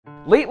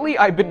Lately,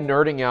 I've been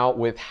nerding out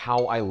with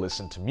how I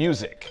listen to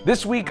music.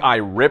 This week, I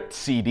ripped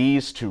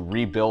CDs to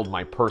rebuild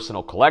my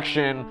personal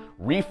collection,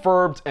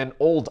 refurbed an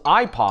old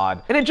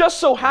iPod, and it just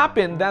so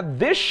happened that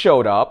this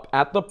showed up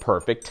at the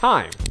perfect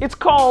time. It's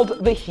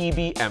called the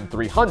Hebe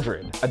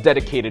M300, a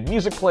dedicated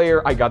music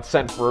player I got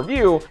sent for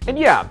review, and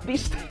yeah,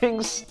 these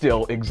things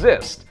still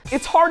exist.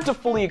 It's hard to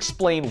fully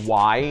explain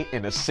why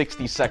in a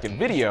 60-second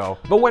video,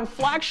 but when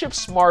flagship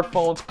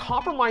smartphones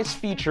compromise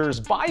features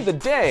by the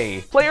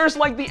day, players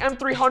like the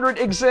M300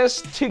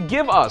 exist to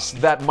give us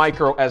that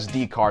micro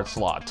SD card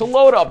slot to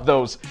load up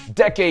those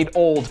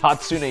decade-old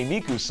Hatsune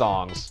Miku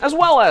songs, as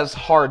well as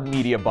hard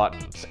media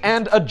buttons,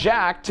 and a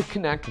jack to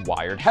connect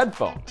wired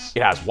headphones.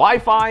 It has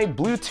Wi-Fi,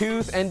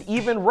 Bluetooth, and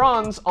even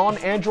runs on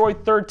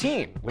Android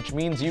 13, which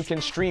means you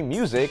can stream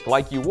music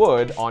like you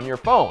would on your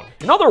phone.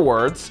 In other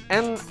words,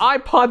 an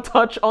iPod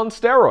Touch on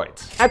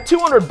steroids. At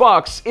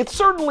 $200, it's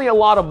certainly a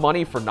lot of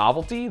money for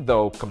novelty,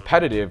 though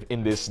competitive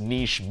in this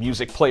niche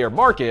music player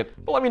market,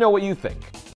 but let me know what you think.